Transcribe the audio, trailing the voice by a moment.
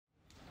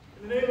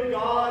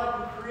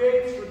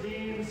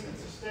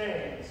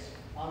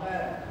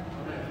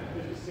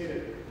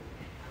seated.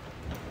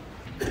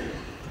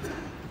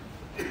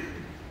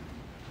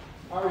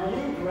 Are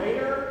you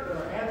greater than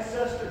our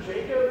ancestor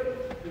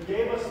Jacob, who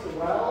gave us the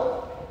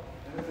well,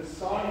 and with his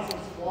sons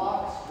and his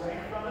flocks drank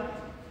from it?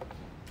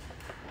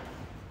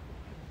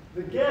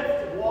 The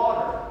gift of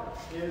water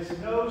is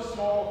no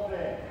small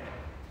thing.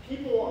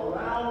 People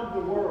around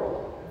the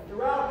world and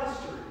throughout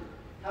history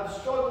have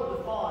struggled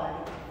to find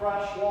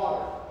fresh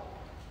water.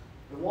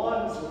 The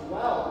ones with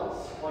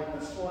wells, like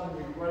this one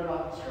we read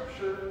about in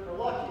Scripture, are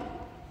lucky.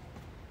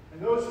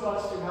 And those of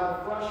us who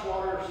have fresh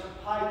water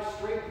piped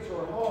straight into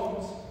our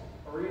homes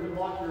are even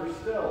luckier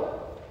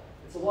still.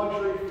 It's a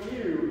luxury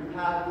few have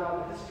had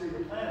throughout the history of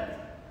the planet.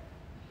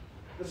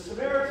 The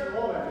Samaritan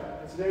woman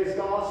in today's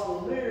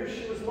gospel knew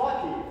she was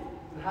lucky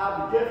to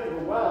have the gift of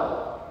a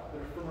well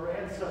from her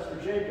ancestor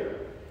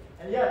Jacob.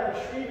 And yet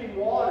retrieving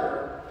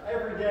water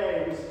every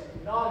day was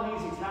not an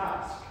easy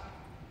task.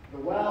 The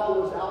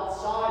well was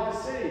outside the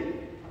city.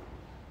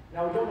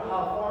 Now, we don't know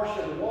how far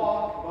she had to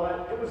walk,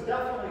 but it was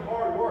definitely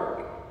hard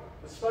work,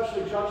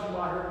 especially judging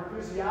by her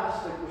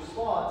enthusiastic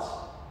response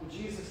to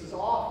Jesus'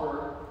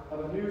 offer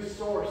of a new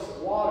source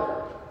of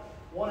water.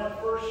 One at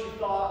first she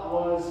thought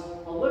was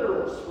a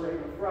literal spring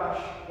of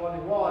fresh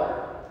running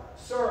water.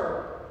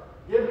 "Sir,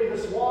 give me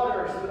this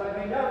water so that I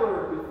may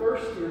never be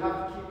thirsty or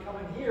have to keep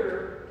coming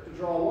here to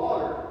draw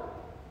water."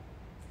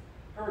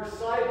 Her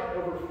excitement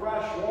over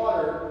fresh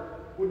water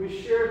would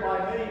be shared by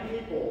many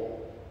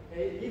people,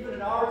 even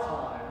in our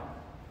time,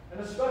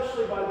 and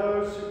especially by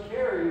those who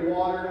carry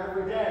water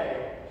every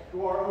day,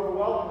 who are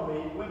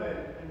overwhelmingly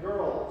women and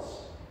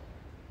girls.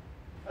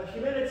 A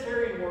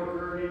humanitarian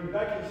worker named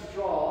Becky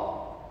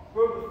Straw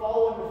wrote the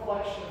following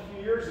reflection a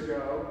few years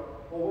ago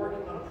while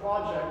working on a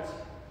project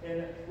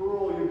in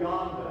rural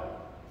Uganda.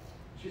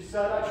 She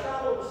said, "I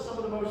traveled to some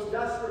of the most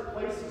desperate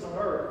places on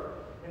earth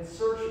in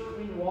search of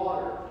clean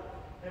water.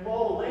 And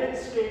while the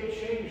landscape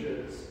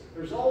changes,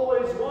 there's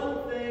always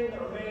one thing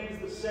that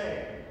remains the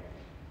same.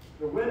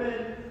 The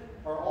women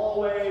are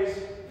always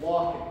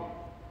walking."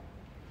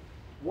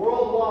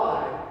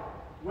 Worldwide,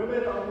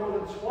 women are more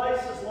than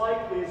twice as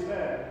likely as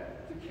men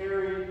to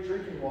carry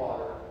drinking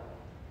water.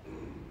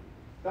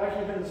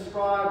 Becky then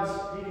describes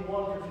meeting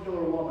one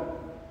particular woman.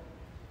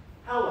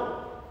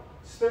 Helen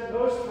spent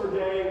most of her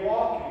day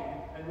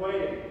walking and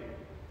waiting.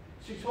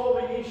 She told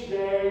me each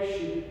day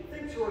she'd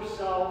think to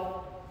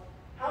herself,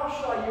 "How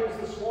should I use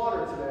this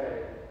water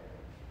today?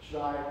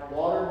 Should I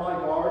water my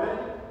garden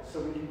so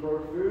we can grow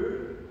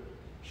food?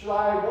 Should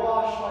I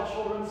wash my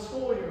children's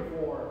school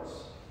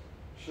uniforms?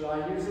 Should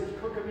I use it to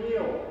cook a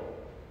meal?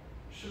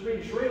 Should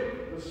we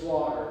drink this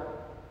water?"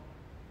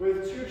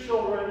 With 2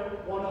 children,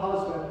 1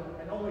 husband,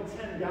 and only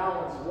 10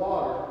 gallons of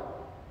water,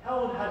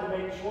 Helen had to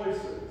make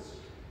choices.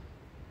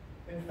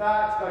 In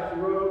fact, Becky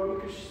wrote, you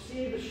could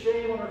see the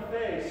shame on her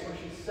face when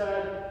she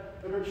said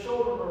that her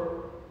children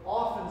were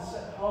often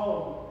sent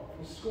home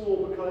from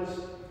school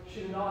because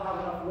she did not have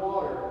enough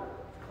water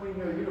to clean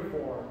their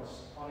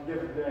uniforms on a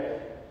given day.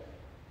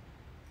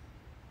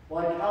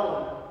 Like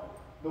Helen,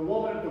 the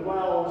woman at the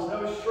well was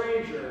no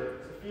stranger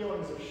to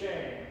feelings of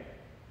shame.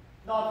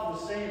 Not for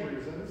the same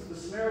reasons. The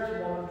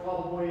Samaritan woman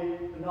probably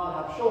did not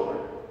have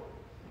children.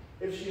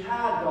 If she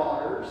had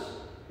daughters,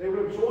 they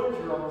would have joined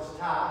her on this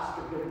task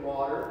of getting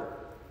water.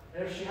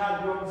 And if she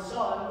had grown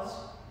sons,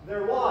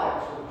 their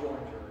wives would have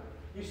joined her.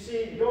 You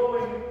see,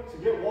 going to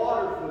get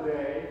water for the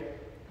day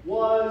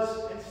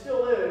was, and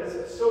still is,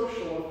 a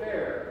social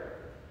affair.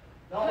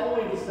 Not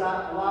only does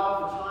that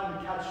allow for time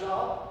to catch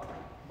up,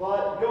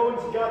 but going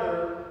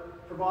together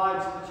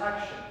provides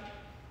protection,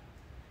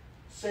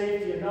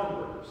 safety in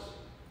numbers.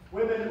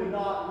 Women would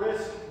not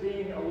risk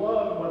being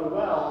alone by the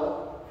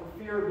well for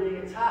fear of being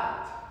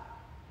attacked.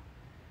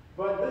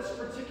 But this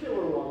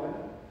particular woman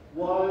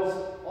was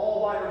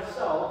all by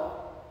herself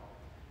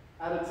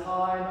at a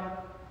time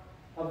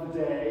of the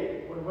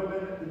day when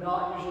women did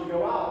not usually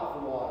go out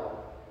for water.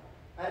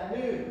 At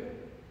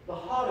noon, the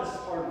hottest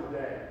part of the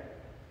day,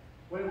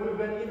 when it would have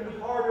been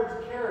even harder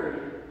to carry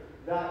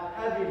that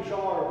heavy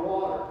jar of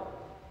water.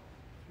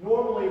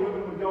 Normally,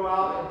 women would go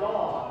out at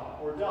dawn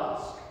or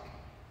dusk,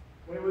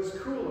 when it was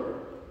cooler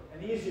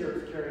and easier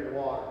to carry the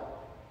water.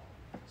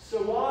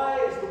 So why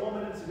is the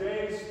woman in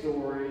today's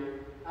story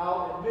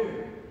out at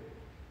noon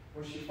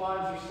when she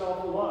finds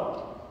herself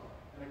alone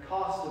and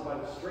accosted by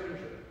the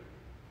stranger?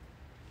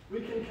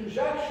 We can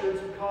conjecture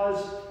it's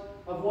because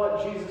of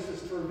what Jesus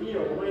is to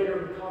reveal later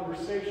in the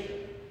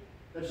conversation,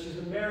 that she's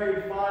been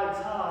married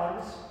 5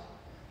 times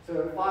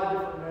to 5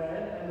 different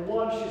men, and the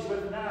one she's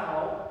with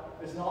now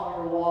is not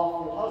her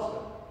lawful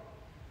husband.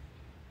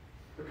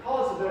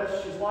 Because of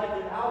this, she's like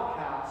an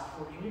outcast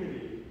from her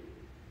community.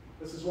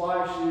 This is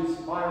why she's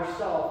by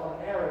herself on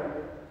an errand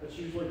that's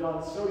usually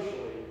done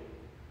socially.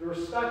 The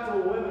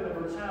respectable women of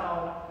her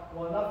town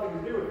want nothing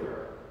to do with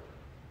her.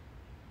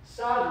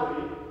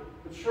 Sadly,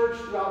 the church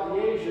throughout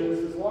the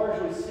ages has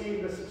largely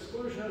seen this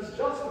exclusion as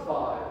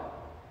justified.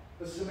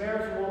 The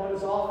Samaritan woman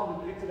is often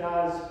depicted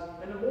as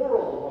an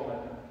immoral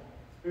woman,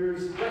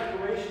 whose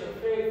declaration of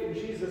faith in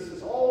Jesus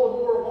is all the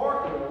more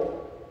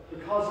remarkable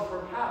because of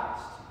her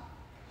past.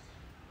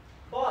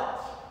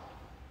 But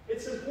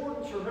it's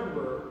important to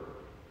remember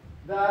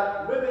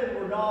that women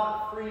were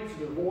not free to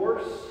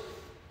divorce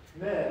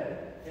men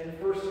in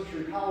first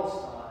century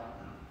Palestine.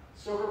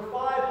 So her 5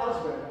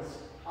 husbands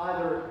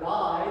either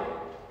died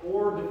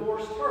or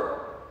divorced her,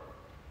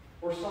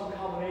 or some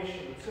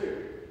combination of the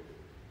two.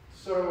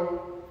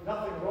 So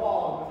nothing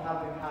wrong with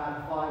having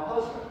had 5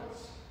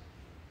 husbands.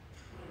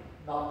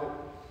 Not that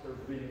there's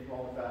anything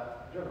wrong with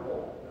that in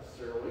general,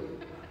 necessarily.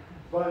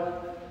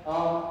 But,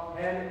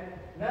 and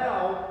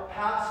now,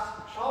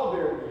 past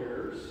childbearing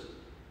years,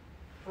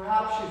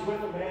 perhaps she's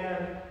with a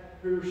man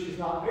who she's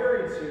not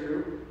married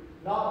to,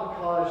 not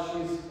because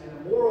she's an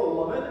immoral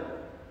woman,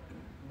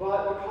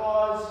 but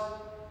because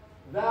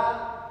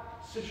that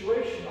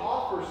situation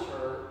offers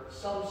her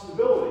some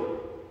stability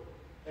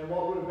in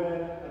what would have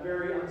been a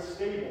very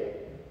unstable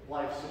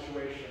life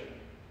situation.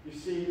 You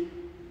see,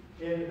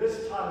 in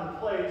this time and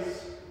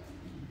place,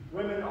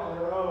 women on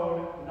their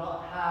own do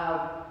not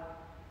have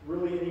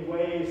really any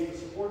ways to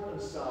support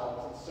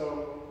themselves, and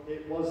so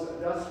it was a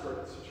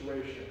desperate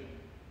situation.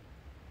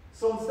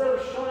 So instead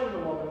of shunning the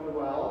woman at the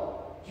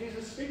well,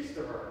 Jesus speaks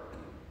to her.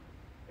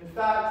 In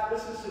fact,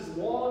 this is his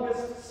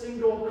longest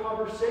single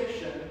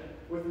conversation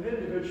with an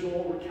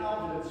individual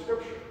recounted in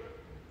Scripture,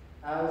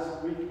 as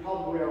we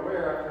probably are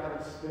aware after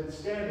having been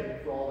standing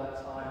for all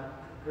that time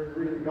during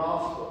reading the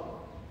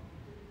Gospel.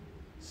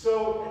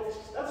 So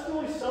that's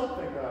really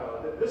something,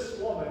 though, that this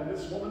woman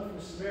from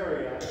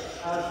Samaria,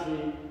 has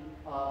the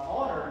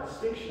honor and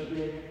distinction of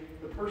being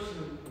the person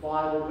in the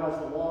Bible who has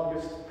the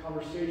longest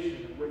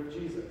conversation with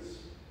Jesus.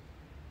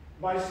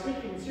 By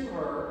speaking to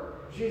her,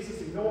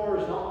 Jesus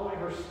ignores not only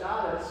her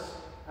status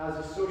as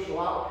a social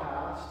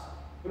outcast,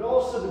 but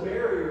also the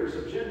barriers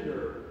of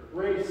gender,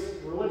 race,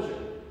 and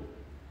religion.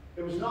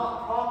 It was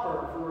not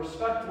proper for a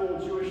respectable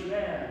Jewish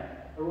man,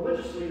 a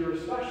religious leader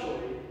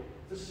especially,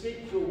 to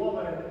speak to a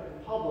woman in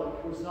public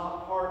who was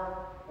not part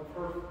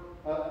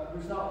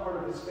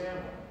of his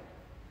family.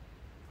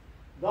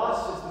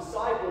 Thus, his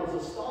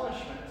disciples'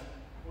 astonishment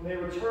when they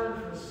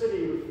returned from the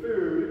city with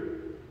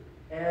food,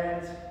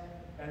 and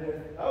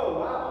oh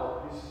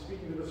wow, he's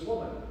speaking to this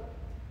woman.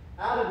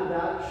 Added to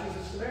that, she's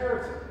a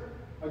Samaritan,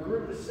 a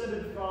group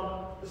descended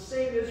from the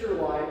same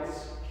Israelite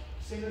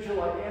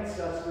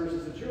ancestors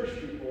as the Jewish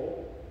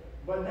people,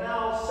 but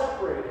now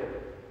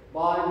separated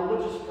by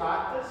religious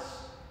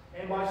practice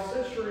and by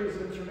centuries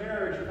of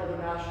intermarriage with other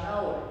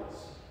nationalities.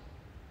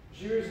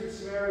 Jews and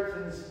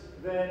Samaritans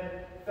then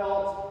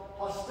felt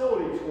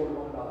hostility toward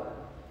one another.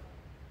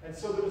 And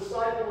so the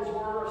disciples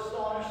were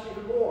astonished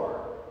even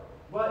more.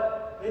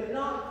 But they did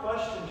not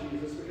question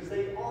Jesus because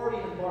they already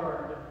had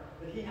learned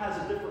that he has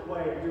a different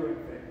way of doing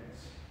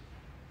things.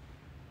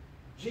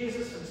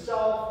 Jesus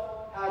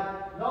himself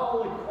had not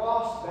only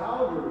crossed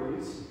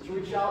boundaries to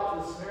reach out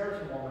to the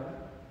Samaritan woman,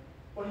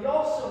 but he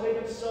also made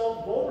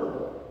himself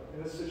vulnerable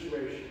in this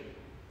situation,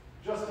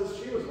 just as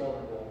she was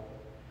vulnerable.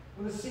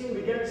 When the scene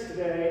begins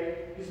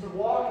today, he's been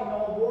walking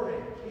all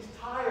morning. He's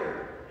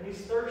tired and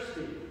he's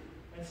thirsty.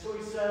 And so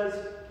he says,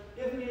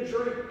 "Give me a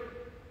drink."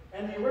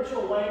 And the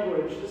original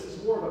language, this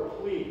is more of a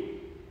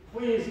plea.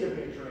 Please give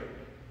me a drink,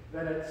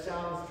 than it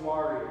sounds to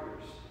our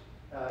ears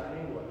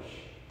in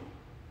English.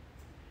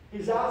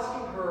 He's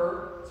asking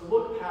her to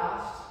look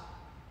past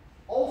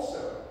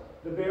also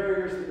the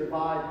barriers that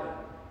divide them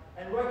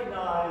and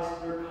recognize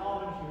their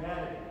common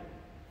humanity.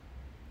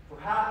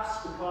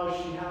 Perhaps because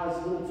she has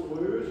little to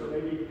lose, or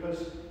maybe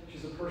because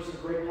she's a person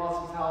of great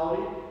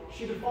hospitality,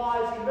 she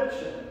defies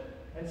convention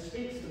and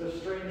speaks to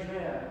this strange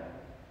man,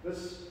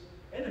 this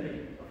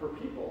enemy of her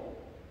people.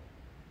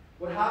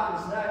 What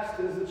happens next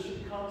is that she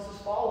becomes his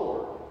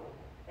follower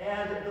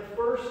and the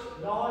first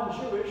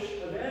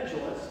non-Jewish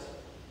evangelist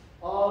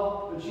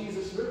of the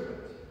Jesus movement.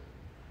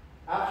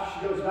 After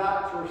she goes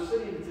back to her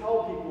city to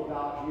tell people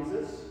about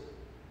Jesus,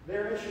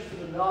 they're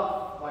interested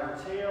enough by her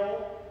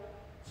tale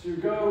to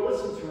go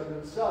listen to him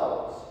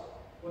themselves.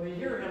 When they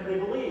hear him, they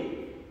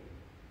believe.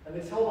 And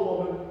they tell the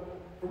woman,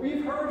 "For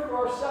we've heard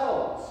for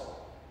ourselves,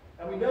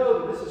 and we know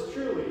that this is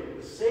truly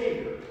the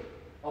Savior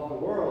of the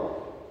world."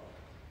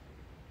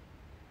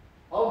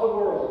 Of the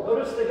world.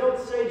 Notice they don't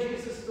say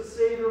Jesus is the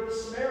Savior of the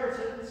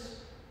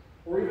Samaritans,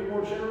 or even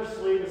more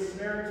generously, the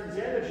Samaritans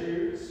and the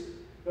Jews,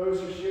 those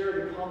who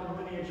share the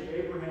common lineage of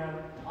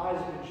Abraham,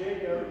 Isaac, and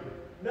Jacob.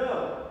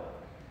 No,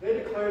 they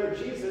declare that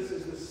Jesus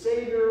is the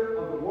Savior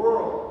of the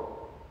world.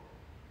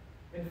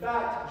 In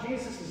fact,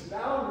 Jesus'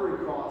 boundary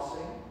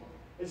crossing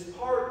is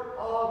part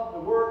of the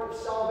work of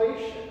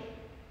salvation.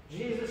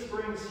 Jesus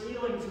brings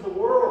healing to the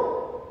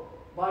world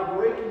by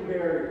breaking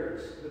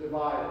barriers that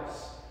divide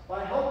us,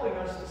 by helping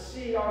us to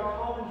see our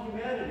common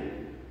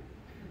humanity.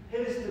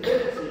 His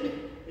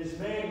divinity is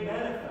made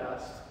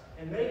manifest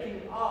and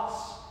making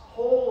us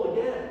whole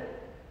again,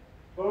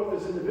 both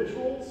as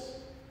individuals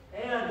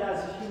and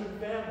as a human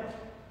family.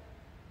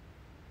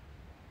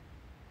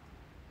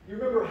 You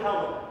remember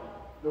Helen,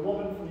 the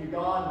woman from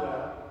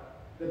Uganda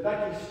that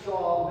Becky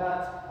Straw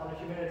met on a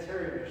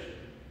humanitarian mission.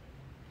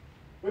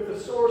 With a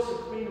source of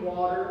clean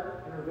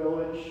water in her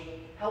village,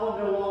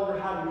 Helen no longer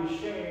had to be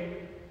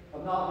ashamed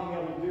of not being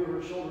able to do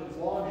her children's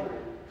laundry,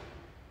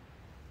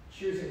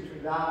 choosing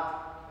between that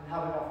and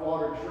have enough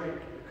water to drink,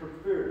 to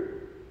cook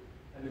food,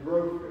 and to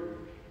grow food.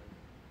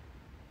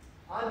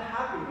 I'm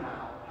happy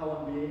now,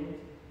 Helen beamed.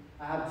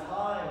 I have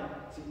time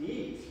to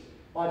eat.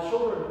 My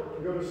children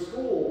can go to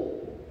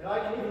school, and I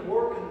can even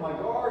work in my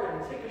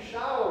garden and take a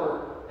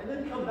shower, and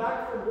then come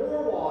back for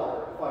more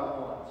water if I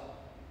want.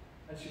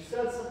 And she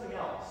said something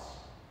else.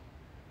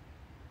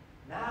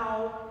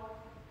 Now,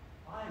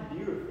 I'm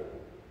beautiful.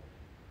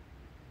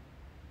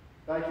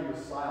 Becky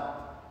was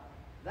silent.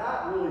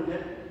 That really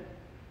hit me.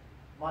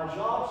 My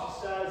job,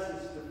 she says,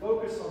 is to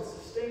focus on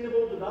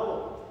sustainable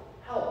development,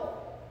 health,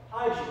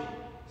 hygiene,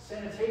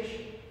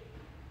 sanitation.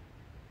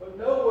 But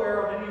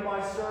nowhere on any of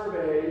my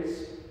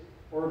surveys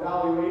or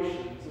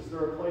evaluations is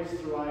there a place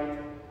to write,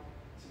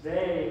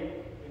 today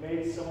you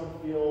made someone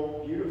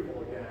feel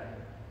beautiful again.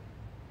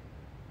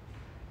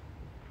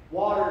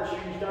 Water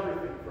changed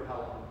everything for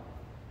Helen.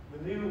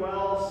 The new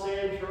well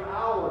saved her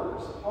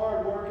hours of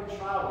hard work and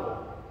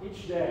travel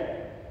each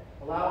day,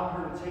 allowing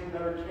her to take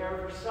better care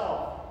of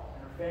herself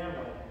and her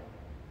family.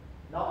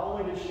 Not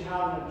only did she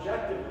have an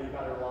objectively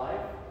better life,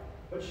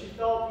 but she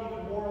felt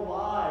even more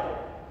alive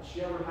than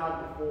she ever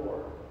had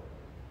before.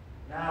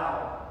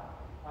 Now,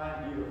 I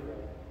am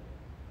beautiful.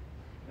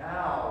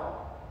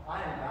 Now,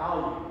 I am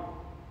valued.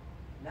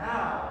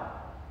 Now,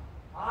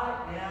 I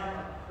am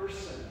a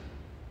person.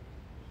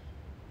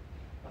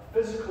 A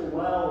physical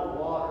well of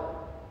water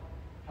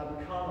had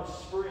become a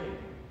spring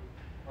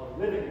of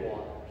living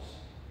waters.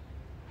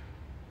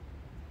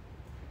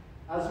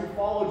 As we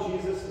follow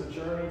Jesus in the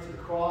journey to the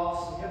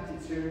cross and the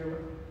empty tomb,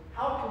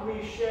 how can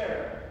we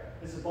share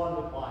his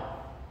abundant life,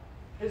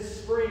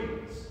 his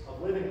springs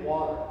of living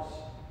waters,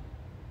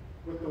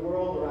 with the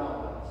world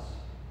around us?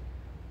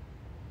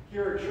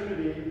 Here at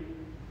Trinity,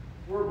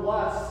 we're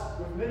blessed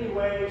with many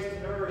ways to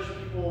nourish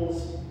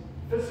people's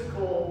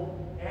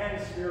physical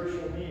and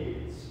spiritual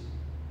needs.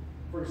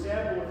 For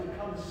example, if you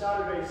come to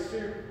Saturday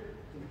soup,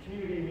 to the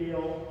community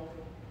meal,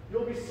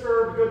 you'll be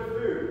served good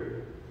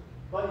food,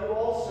 but you'll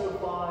also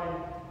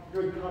find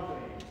good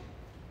company.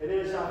 It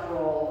is, after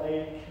all,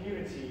 a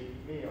community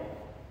meal.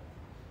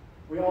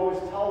 We always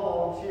tell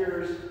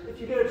volunteers, if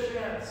you get a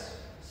chance,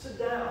 sit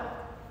down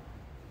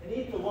and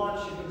eat the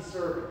lunch you've been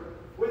serving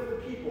with the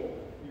people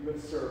you've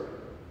been serving.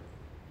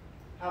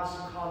 Have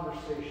some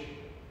conversation.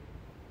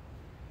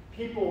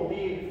 People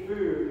need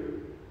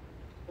food,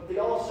 but they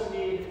also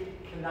need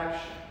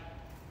connection.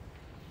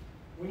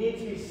 We need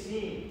to be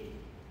seen.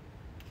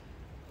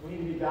 We need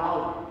to be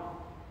valued.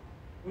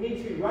 We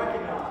need to be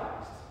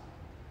recognized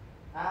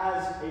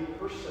as a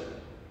person,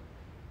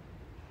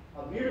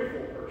 a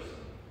beautiful person.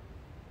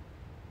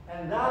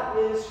 And that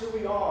is who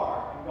we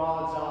are in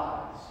God's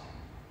eyes.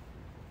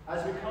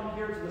 As we come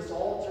here to this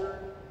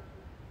altar,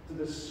 to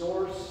this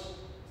source,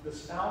 to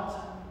this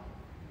fountain,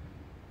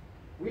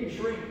 we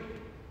drink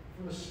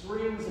from the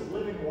springs of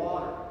living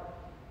water,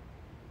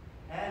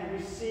 and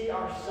we see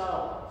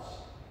ourselves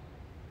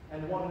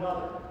and one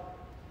another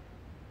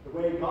the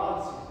way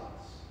God sees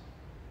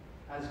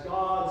us, as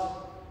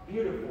God's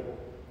beautiful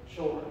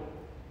children.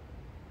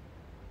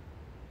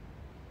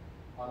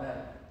 Amen.